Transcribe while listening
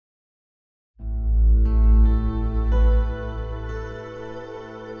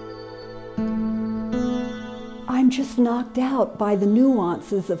just knocked out by the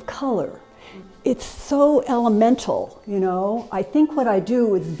nuances of color. It's so elemental, you know. I think what I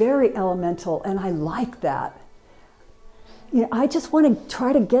do is very elemental, and I like that. You know, I just want to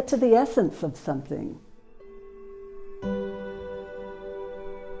try to get to the essence of something.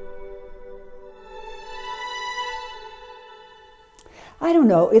 I don't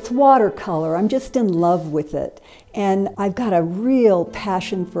know, it's watercolor. I'm just in love with it. And I've got a real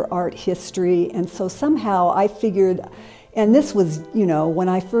passion for art history, and so somehow I figured, and this was, you know, when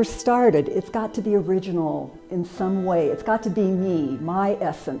I first started, it's got to be original in some way. It's got to be me, my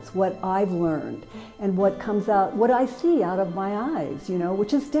essence, what I've learned, and what comes out, what I see out of my eyes, you know,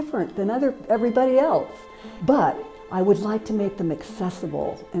 which is different than everybody else. But I would like to make them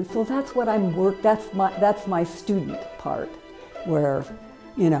accessible, and so that's what that's my student part, where,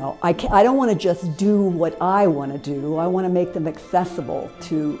 you know, I don't want to just do what I want to do. I want to make them accessible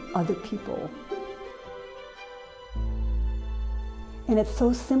to other people. And it's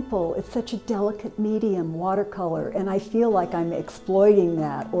so simple. It's such a delicate medium, watercolor, and I feel like I'm exploiting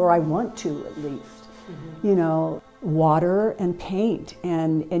that, or I want to at least. Mm-hmm. You know, water and paint,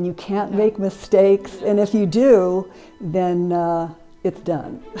 and you can't make mistakes, and if you do, then it's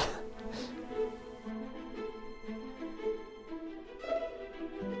done.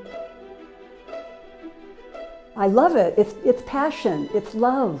 I love it. It's passion. It's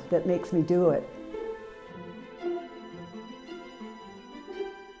love that makes me do it.